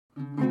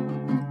Hello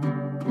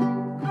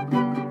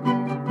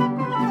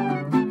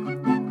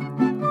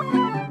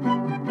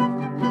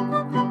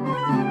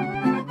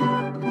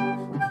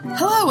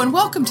and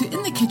welcome to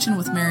In the Kitchen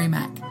with Mary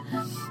Mac.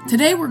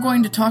 Today we're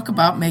going to talk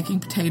about making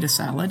potato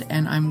salad,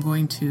 and I'm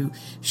going to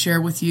share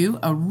with you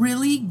a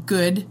really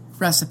good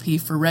recipe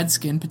for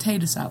Redskin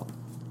potato salad.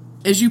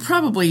 As you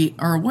probably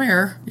are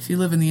aware, if you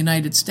live in the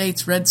United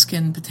States,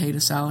 Redskin potato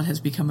salad has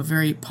become a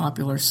very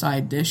popular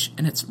side dish,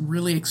 and it's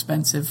really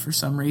expensive for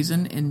some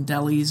reason in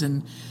delis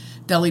and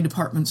deli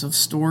departments of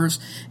stores.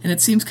 And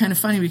it seems kind of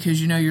funny because,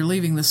 you're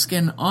leaving the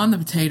skin on the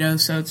potato,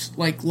 so it's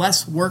like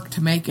less work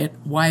to make it.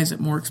 Why is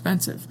it more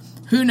expensive?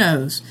 Who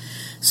knows?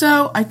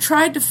 So I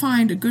tried to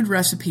find a good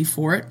recipe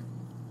for it,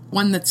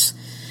 one that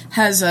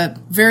has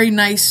a very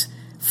nice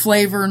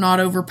flavor, not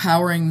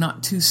overpowering,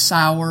 not too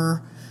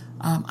sour.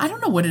 I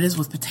don't know what it is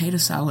with potato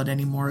salad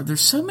anymore. There's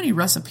so many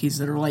recipes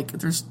that are like,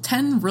 there's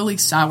 10 really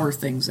sour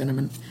things in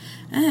them.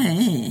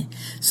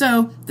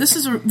 So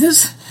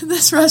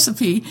this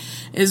recipe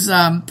is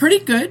pretty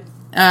good.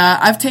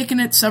 I've taken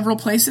it several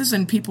places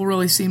and people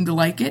really seem to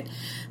like it.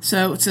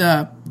 So it's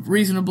a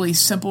reasonably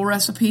simple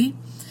recipe.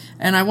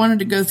 And I wanted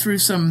to go through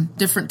some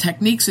different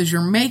techniques as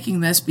you're making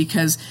this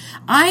because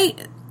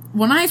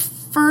when I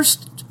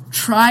first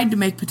tried to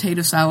make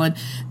potato salad,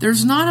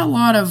 there's not a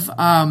lot of,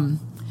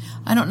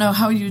 I don't know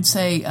how you'd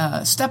say,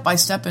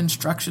 step-by-step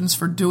instructions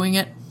for doing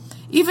it.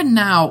 Even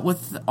now,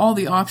 with all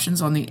the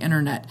options on the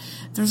internet,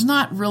 there's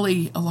not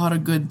really a lot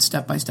of good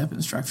step-by-step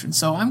instructions.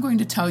 So I'm going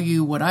to tell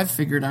you what I've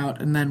figured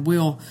out, and then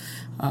we'll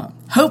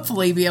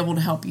hopefully be able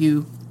to help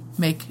you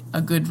make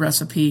a good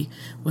recipe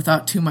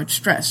without too much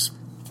stress.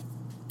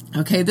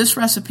 Okay, this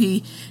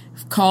recipe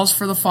calls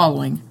for the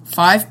following: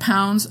 5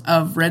 pounds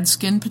of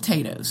Redskin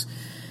potatoes,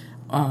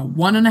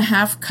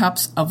 1.5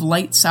 cups of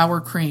light sour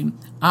cream.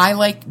 I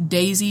like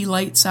Daisy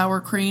light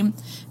sour cream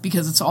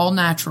because it's all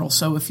natural.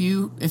 So if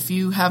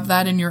you have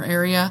that in your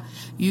area,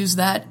 use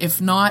that. If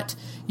not,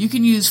 you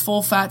can use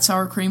full fat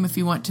sour cream if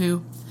you want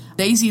to.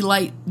 Daisy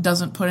light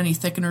doesn't put any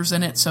thickeners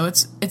in it, so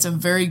it's a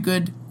very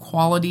good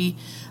quality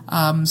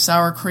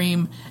sour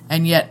cream,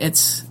 and yet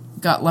it's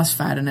got less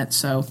fat in it.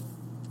 So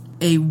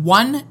a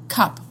 1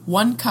 cup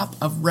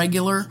of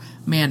regular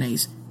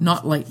mayonnaise,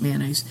 not light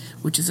mayonnaise,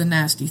 which is a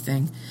nasty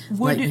thing.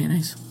 Light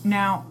mayonnaise.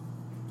 Now,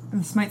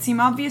 this might seem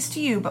obvious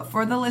to you, but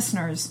for the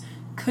listeners,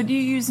 could you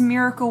use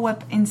Miracle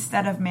Whip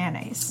instead of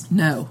mayonnaise?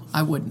 No,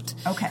 I wouldn't.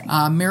 Okay.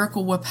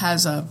 Miracle Whip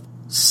has a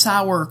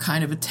sour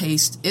kind of a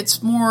taste.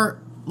 It's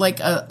more like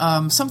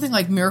something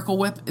like Miracle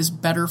Whip is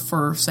better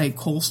for, say,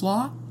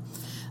 coleslaw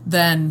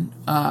than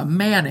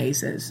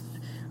mayonnaise is.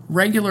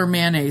 Regular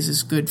mayonnaise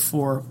is good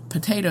for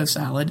potato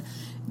salad.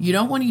 You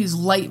don't want to use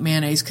light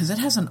mayonnaise because it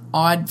has an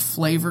odd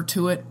flavor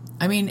to it.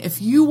 I mean,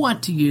 if you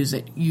want to use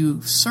it,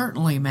 you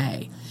certainly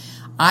may.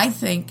 I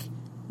think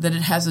that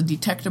it has a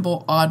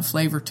detectable odd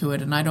flavor to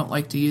it, and I don't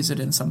like to use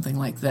it in something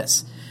like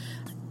this.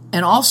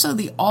 And also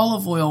the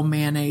olive oil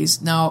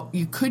mayonnaise. Now,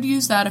 you could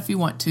use that if you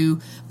want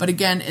to, but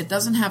again, it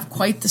doesn't have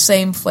quite the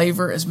same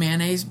flavor as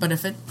mayonnaise. But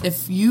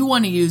if you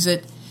want to use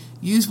it,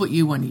 use what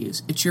you want to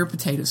use. It's your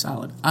potato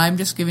salad. I'm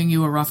just giving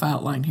you a rough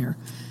outline here.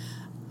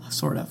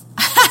 Sort of.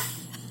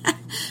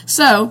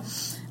 So,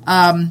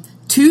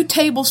 2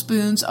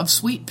 tablespoons of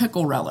sweet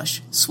pickle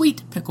relish.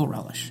 Sweet pickle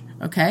relish.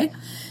 Okay?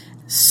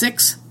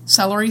 6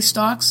 celery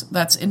stalks.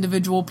 That's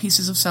individual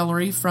pieces of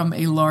celery from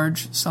a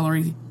large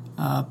celery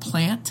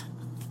plant.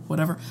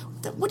 Whatever.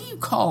 What do you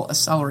call a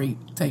celery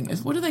thing?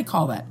 What do they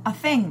call that? A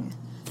thing.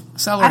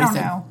 Celery thing. I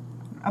don't know.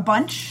 A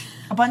bunch?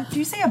 Do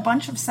you say a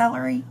bunch of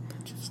celery?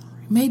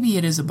 Maybe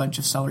it is a bunch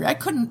of celery.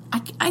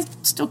 I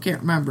still can't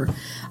remember.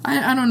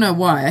 I don't know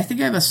why. I think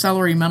I have a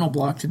celery mental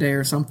block today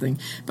or something.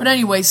 But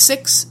anyway,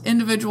 6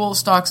 individual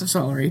stalks of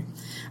celery.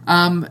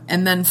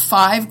 And then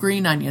 5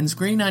 green onions.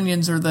 Green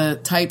onions are the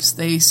types,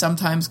 they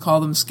sometimes call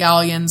them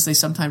scallions. They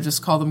sometimes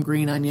just call them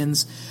green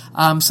onions.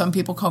 Some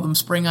people call them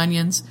spring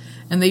onions.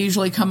 And they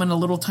usually come in a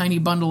little tiny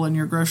bundle in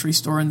your grocery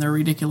store, and they're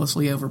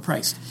ridiculously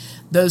overpriced.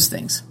 Those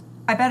things.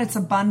 I bet it's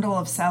a bundle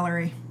of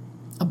celery.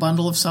 A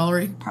bundle of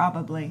celery?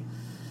 Probably.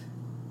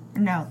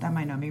 No, that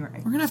might not be right.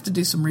 We're going to have to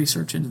do some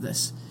research into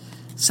this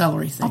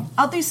celery thing.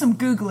 I'll do some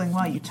Googling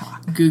while you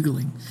talk.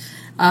 Googling.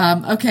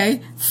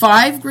 Okay,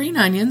 5 green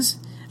onions,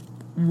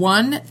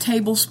 1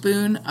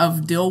 tablespoon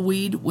of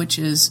dillweed, which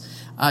is,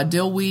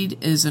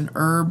 dillweed is an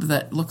herb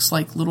that looks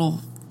like little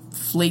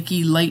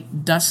flaky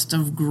light dust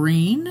of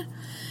green.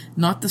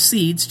 Not the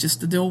seeds,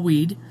 just the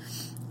dillweed.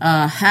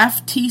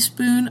 1/2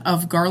 teaspoon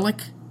of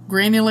garlic,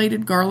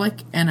 granulated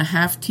garlic, and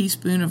 1/2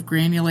 teaspoon of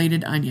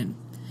granulated onion.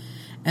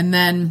 And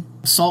then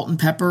salt and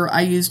pepper.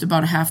 I used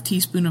about 1/2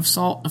 teaspoon of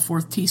salt,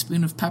 1/4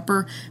 teaspoon of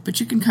pepper, but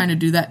you can kind of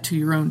do that to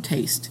your own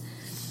taste.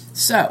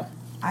 So,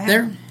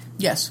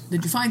 yes.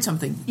 Did you find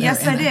something?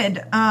 Yes, I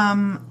did.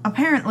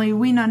 Apparently,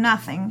 we know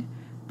nothing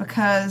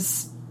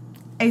because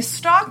a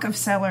stalk of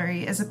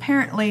celery is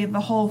apparently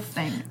the whole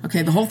thing.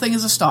 Okay, the whole thing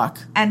is a stalk.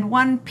 And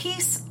one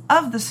piece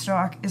of the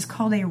stalk is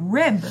called a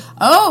rib.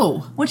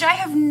 Oh! Which I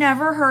have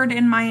never heard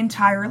in my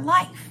entire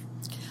life.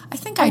 I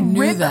think I knew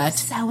rib that. Of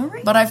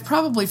celery? But I've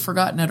probably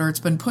forgotten it, or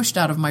it's been pushed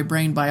out of my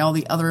brain by all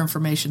the other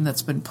information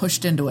that's been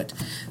pushed into it.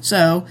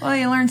 So, well,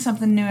 you learn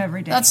something new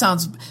every day. That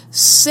sounds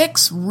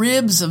 6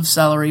 ribs of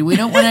celery. We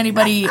don't want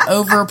anybody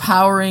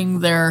overpowering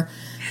their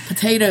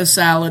potato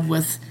salad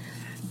with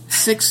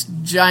 6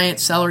 giant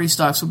celery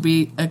stalks. Would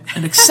be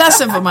an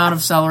excessive amount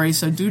of celery,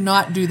 so do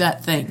not do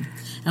that thing.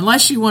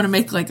 Unless you want to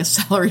make like a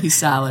celery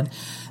salad,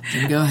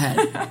 then go ahead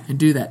and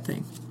do that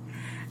thing.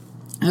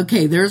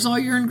 Okay, there's all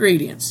your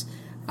ingredients.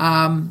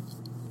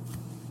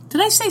 Did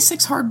I say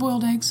 6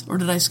 hard-boiled eggs, or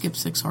did I skip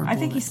 6 hard-boiled eggs? I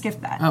think you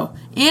skipped that. Oh,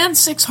 and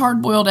 6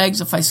 hard-boiled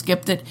eggs if I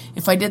skipped it.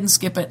 If I didn't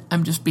skip it,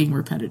 I'm just being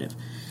repetitive.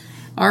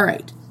 All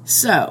right,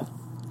 so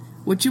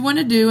what you want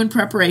to do in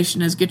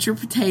preparation is get your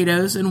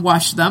potatoes and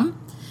wash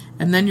them,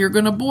 and then you're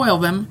going to boil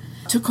them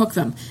to cook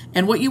them.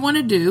 And what you want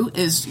to do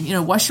is,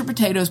 wash your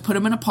potatoes, put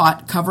them in a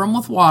pot, cover them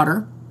with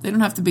water. They don't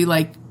have to be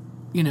like,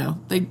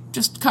 they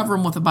just cover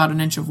them with about 1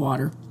 inch of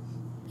water.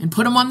 And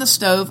put them on the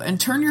stove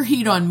and turn your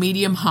heat on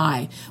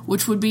medium-high,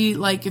 which would be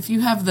like if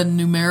you have the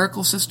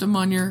numerical system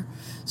on your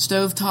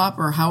stovetop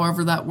or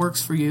however that works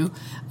for you,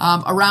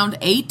 around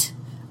 8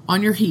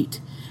 on your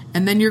heat.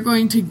 And then you're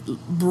going to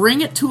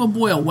bring it to a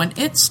boil. When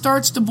it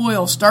starts to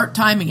boil, start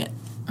timing it,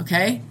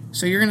 okay?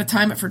 So you're going to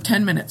time it for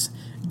 10 minutes.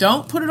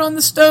 Don't put it on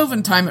the stove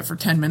and time it for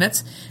 10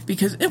 minutes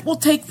because it will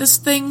take this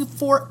thing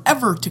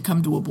forever to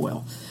come to a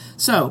boil.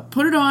 So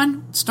put it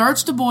on,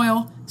 starts to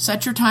boil,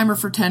 set your timer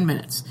for 10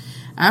 minutes.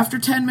 After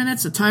 10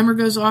 minutes, the timer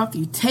goes off.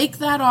 You take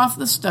that off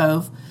the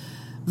stove,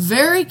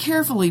 very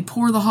carefully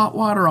pour the hot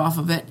water off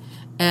of it,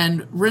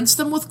 and rinse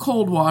them with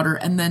cold water,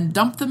 and then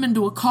dump them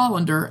into a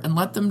colander and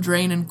let them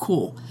drain and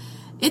cool.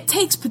 It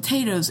takes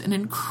potatoes an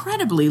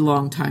incredibly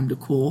long time to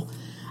cool.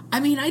 I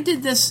mean, I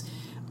did this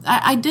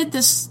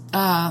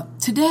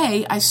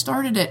today. I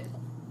started it.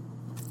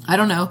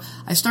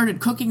 I started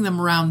cooking them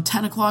around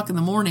 10 o'clock in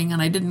the morning,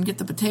 and I didn't get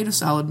the potato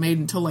salad made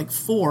until like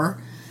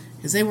 4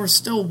 because they were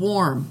still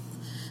warm.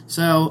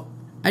 So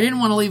I didn't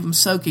want to leave them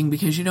soaking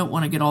because you don't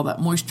want to get all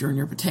that moisture in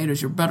your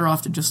potatoes. You're better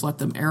off to just let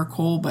them air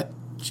cool, but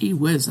gee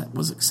whiz, that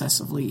was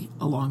excessively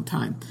a long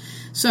time.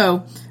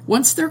 So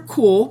once they're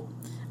cool,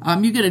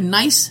 you get a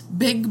nice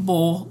big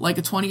bowl, like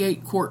a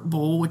 28-quart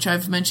bowl, which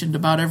I've mentioned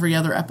about every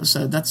other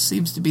episode. That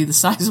seems to be the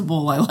size of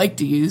bowl I like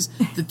to use,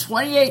 the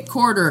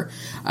 28-quarter.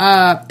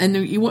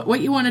 And what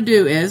you want to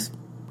do is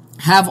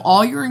have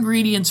all your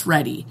ingredients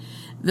ready.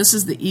 This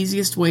is the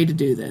easiest way to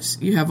do this.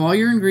 You have all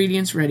your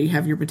ingredients ready.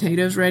 Have your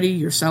potatoes ready,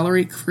 your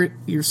celery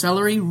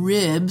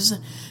ribs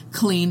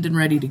cleaned and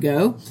ready to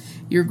go,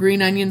 your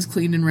green onions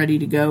cleaned and ready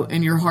to go,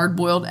 and your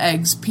hard-boiled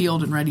eggs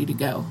peeled and ready to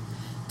go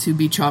to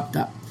be chopped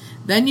up.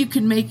 Then you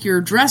can make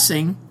your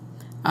dressing.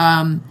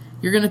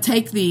 You're going to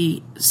take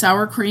the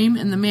sour cream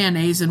and the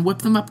mayonnaise and whip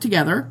them up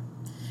together.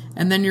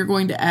 And then you're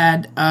going to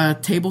add a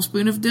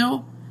tablespoon of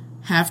dill,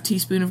 half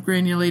teaspoon of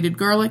granulated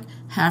garlic,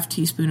 half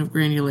teaspoon of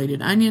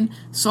granulated onion,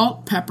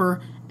 salt, pepper,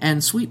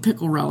 and sweet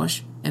pickle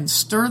relish, and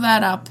stir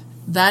that up.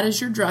 That is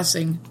your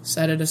dressing.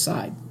 Set it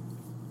aside.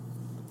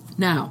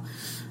 Now,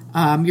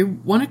 you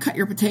want to cut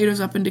your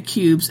potatoes up into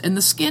cubes, and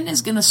the skin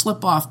is going to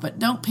slip off, but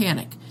don't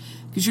panic,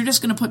 because you're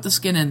just going to put the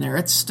skin in there.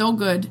 It's still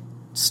good,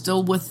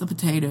 still with the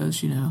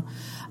potatoes,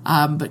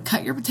 but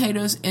cut your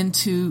potatoes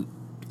into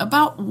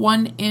about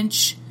 1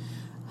 inch,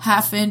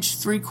 half inch,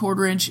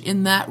 3/4 inch,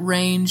 in that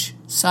range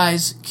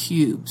size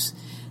cubes.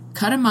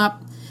 Cut them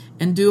up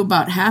and do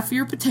about half of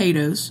your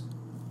potatoes,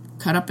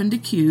 cut up into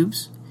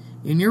cubes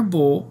in your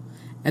bowl,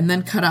 and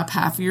then cut up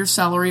half of your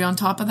celery on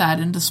top of that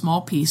into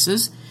small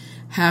pieces,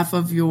 half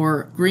of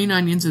your green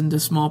onions into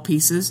small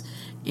pieces,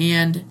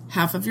 and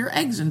half of your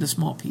eggs into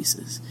small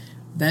pieces.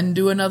 Then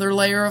do another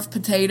layer of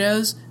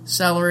potatoes,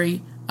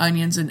 celery,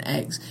 onions, and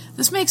eggs.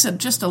 This makes it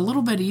just a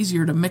little bit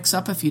easier to mix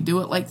up if you do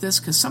it like this,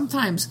 because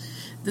sometimes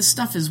this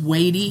stuff is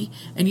weighty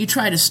and you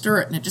try to stir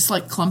it and it just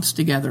like clumps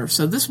together.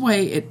 So this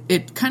way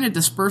it kind of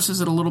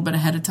disperses it a little bit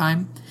ahead of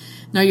time.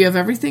 Now you have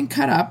everything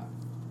cut up.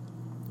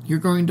 You're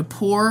going to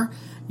pour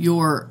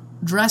your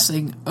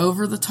dressing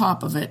over the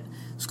top of it.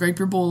 Scrape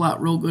your bowl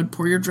out real good,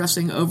 pour your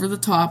dressing over the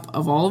top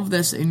of all of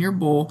this in your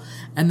bowl,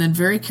 and then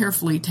very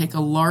carefully take a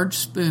large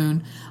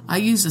spoon. I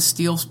use a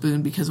steel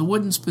spoon because a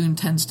wooden spoon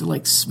tends to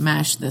like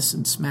smash this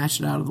and smash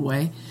it out of the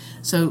way.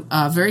 So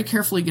very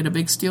carefully get a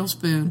big steel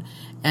spoon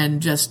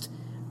and just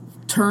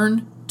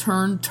turn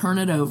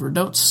it over.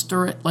 Don't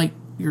stir it like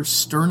you're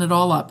stirring it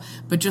all up,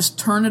 but just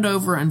turn it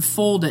over and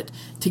fold it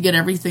to get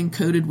everything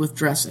coated with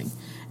dressing.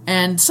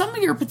 And some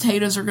of your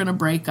potatoes are going to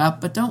break up,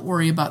 but don't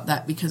worry about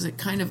that because it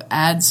kind of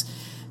adds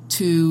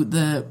to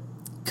the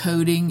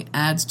coating,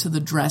 adds to the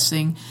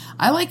dressing.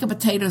 I like a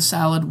potato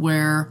salad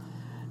where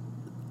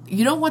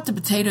you don't want the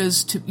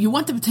potatoes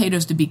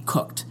to be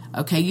cooked,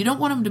 okay? You don't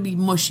want them to be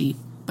mushy,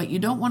 but you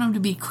don't want them to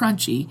be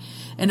crunchy.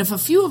 And if a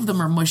few of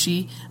them are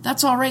mushy,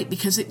 that's all right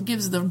because it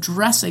gives the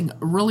dressing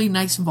a really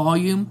nice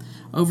volume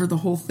over the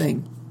whole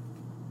thing.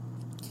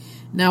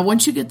 Now,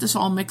 once you get this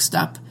all mixed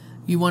up,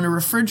 you want to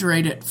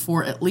refrigerate it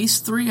for at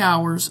least 3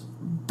 hours,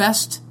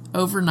 best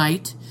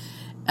overnight.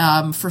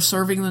 for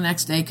serving the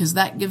next day, because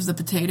that gives the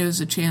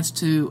potatoes a chance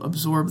to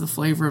absorb the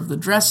flavor of the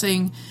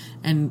dressing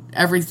and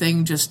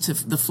everything, just to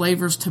the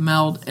flavors to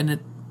meld, and it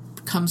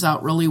comes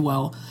out really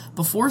well.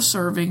 Before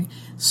serving,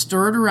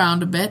 stir it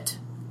around a bit,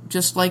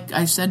 just like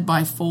I said,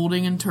 by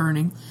folding and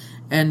turning,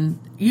 and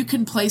you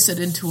can place it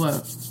into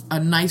a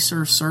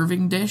nicer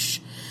serving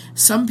dish.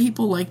 Some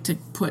people like to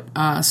put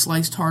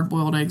sliced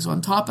hard-boiled eggs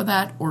on top of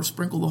that, or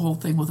sprinkle the whole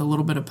thing with a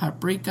little bit of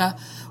paprika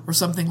or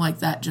something like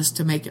that, just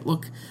to make it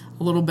look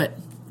a little bit,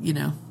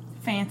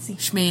 fancy,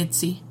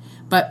 schmancy.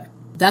 But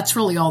that's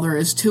really all there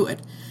is to it.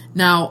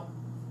 Now,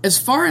 as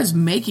far as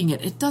making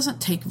it, it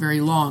doesn't take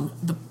very long.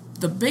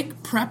 The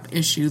big prep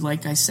issue,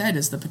 like I said,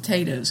 is the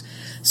potatoes.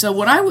 So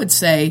what I would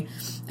say,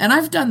 and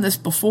I've done this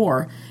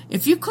before,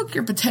 if you cook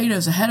your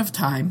potatoes ahead of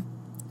time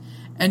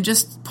and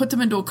just put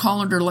them into a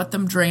colander, let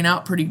them drain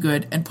out pretty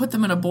good, and put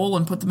them in a bowl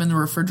and put them in the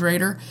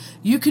refrigerator,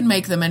 you can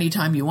make them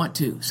anytime you want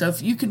to. So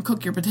if you can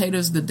cook your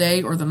potatoes the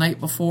day or the night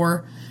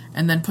before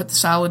and then put the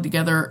salad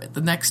together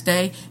the next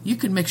day, you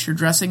can mix your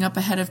dressing up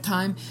ahead of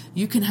time.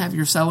 You can have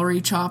your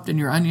celery chopped and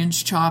your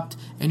onions chopped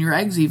and your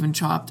eggs even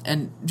chopped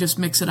and just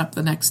mix it up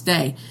the next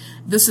day.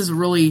 This is a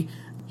really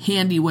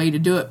handy way to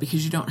do it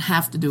because you don't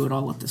have to do it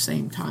all at the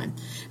same time.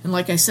 And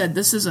like I said,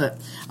 this is a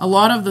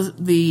lot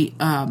of the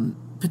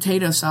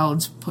potato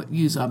salads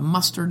use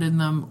mustard in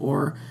them,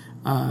 or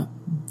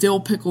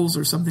dill pickles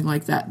or something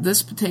like that.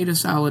 This potato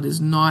salad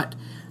is not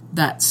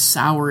that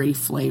soury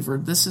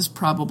flavored. This is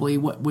probably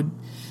what would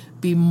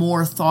be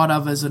more thought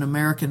of as an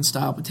American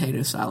style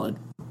potato salad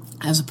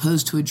as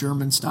opposed to a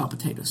German style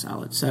potato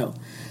salad. So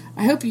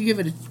I hope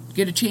you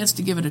get a chance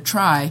to give it a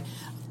try.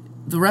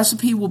 The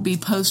recipe will be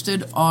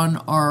posted on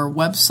our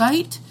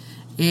website,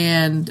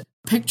 and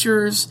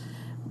pictures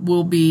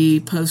will be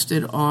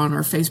posted on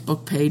our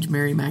Facebook page,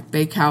 Mary Mac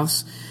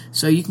Bakehouse.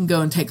 So you can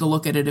go and take a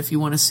look at it if you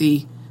want to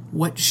see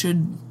what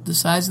should the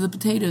size of the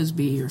potatoes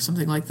be or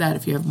something like that,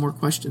 if you have more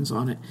questions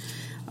on it.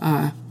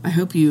 I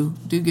hope you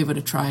do give it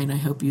a try, and I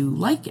hope you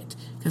like it,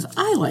 because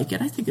I like it.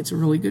 I think it's a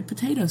really good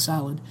potato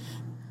salad.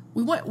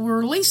 We're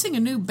releasing a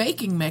new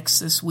baking mix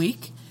this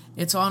week.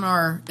 It's in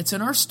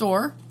our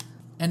store,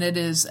 and it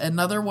is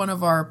another one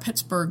of our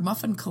Pittsburgh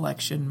Muffin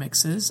Collection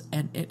mixes,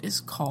 and it is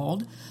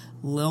called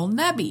Lil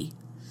Nebby.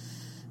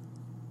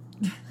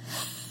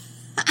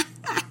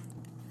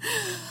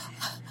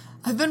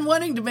 I've been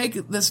wanting to make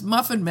this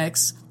muffin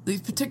mix, these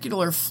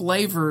particular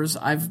flavors.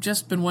 I've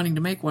just been wanting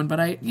to make one,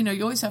 but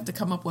you always have to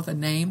come up with a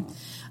name,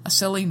 a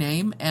silly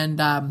name. And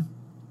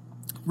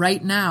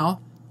right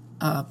now,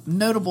 a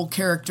notable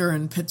character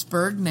in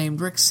Pittsburgh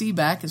named Rick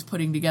Seaback is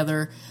putting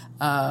together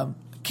a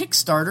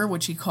Kickstarter,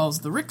 which he calls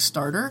the Rick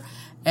Starter.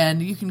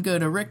 And you can go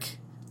to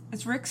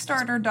It's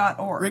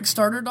rickstarter.org.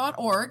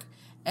 Rickstarter.org,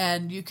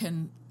 and you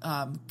can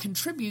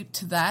contribute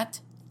to that.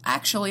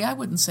 Actually, I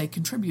wouldn't say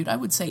contribute. I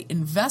would say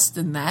invest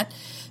in that,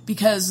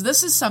 because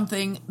this is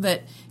something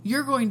that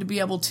you're going to be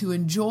able to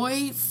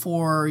enjoy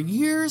for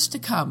years to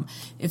come.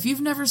 If you've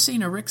never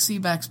seen a Rick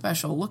Seaback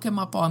special, look him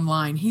up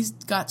online. He's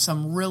got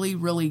some really,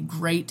 really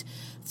great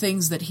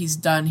things that he's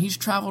done. He's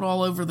traveled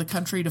all over the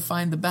country to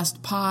find the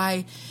best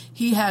pie.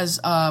 He has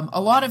a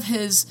lot of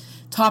his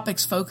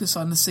topics focus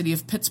on the city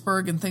of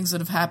Pittsburgh and things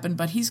that have happened,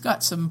 but he's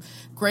got some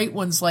great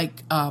ones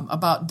like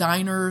about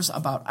diners,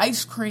 about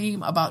ice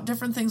cream, about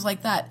different things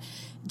like that.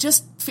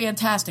 Just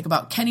fantastic,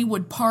 about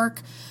Kennywood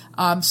Park.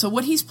 So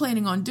what he's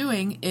planning on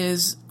doing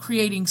is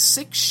creating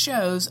 6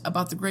 shows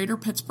about the greater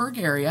Pittsburgh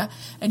area,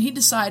 and he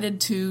decided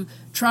to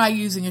try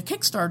using a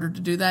Kickstarter to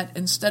do that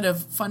instead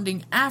of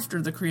funding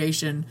after the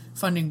creation,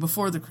 funding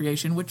before the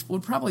creation, which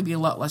would probably be a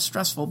lot less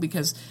stressful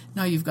because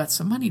now you've got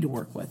some money to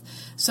work with.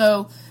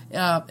 So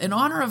in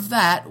honor of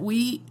that,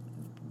 we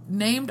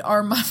named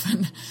our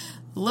muffin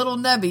Little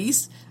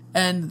Nebbies,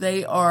 and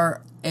they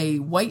are a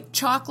white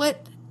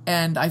chocolate,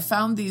 and I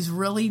found these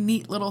really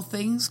neat little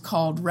things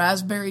called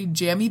raspberry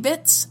jammy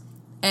bits.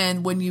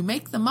 And when you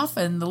make the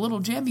muffin, the little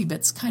jammy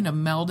bits kind of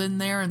meld in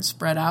there and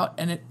spread out,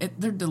 and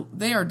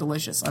they are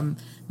delicious. I'm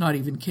not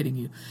even kidding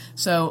you.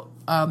 So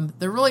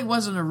there really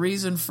wasn't a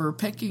reason for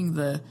picking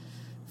the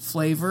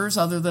flavors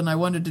other than I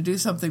wanted to do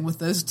something with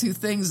those 2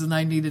 things, and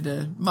I needed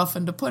a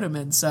muffin to put them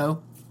in.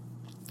 So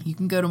you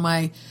can go to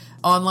my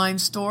online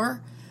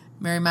store,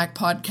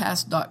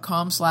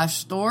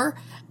 marymacpodcast.com/store,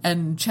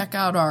 and check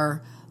out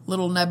our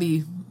Little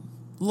Nebby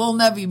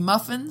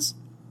muffins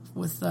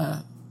with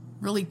a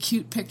really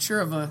cute picture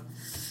of a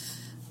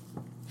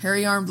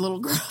hairy-armed little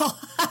girl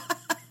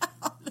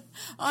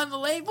on the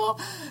label.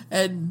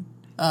 And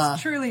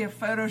it's truly a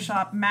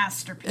Photoshop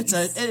masterpiece.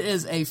 It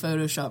is a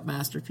Photoshop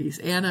masterpiece.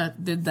 Anna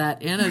did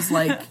that. Anna is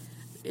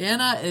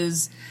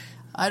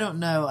I don't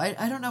know.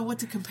 I don't know what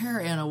to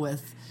compare Anna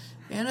with.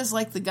 Anna's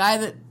like the guy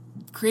that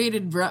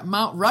created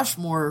Mount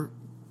Rushmore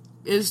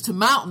is to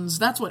mountains.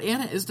 That's what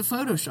Anna is to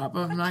Photoshop.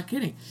 I'm not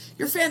kidding.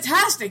 You're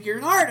fantastic. You're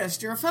an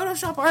artist. You're a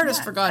Photoshop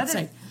artist, for God's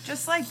sake.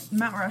 Just like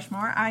Mount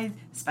Rushmore, I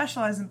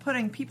specialize in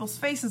putting people's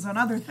faces on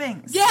other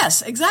things.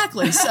 Yes,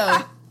 exactly.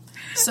 So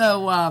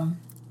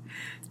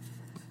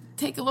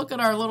take a look at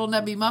our Little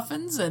Nebby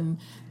muffins and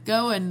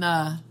go and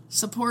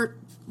support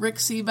Rick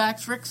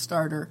Seaback's Rick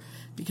Starter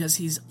because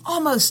he's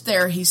almost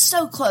there. He's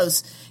so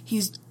close.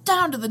 He's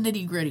down to the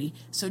nitty-gritty.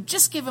 So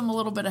just give him a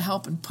little bit of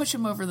help and push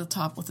him over the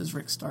top with his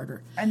Rick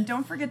Starter. And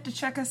don't forget to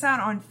check us out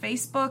on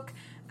Facebook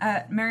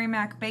at Mary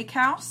Mac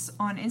Bakehouse,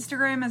 on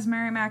Instagram as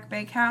Mary Mac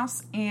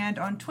Bakehouse, and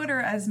on Twitter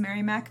as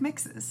Mary Mac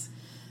Mixes.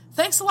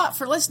 Thanks a lot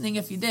for listening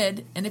if you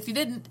did, and if you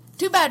didn't,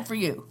 too bad for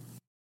you.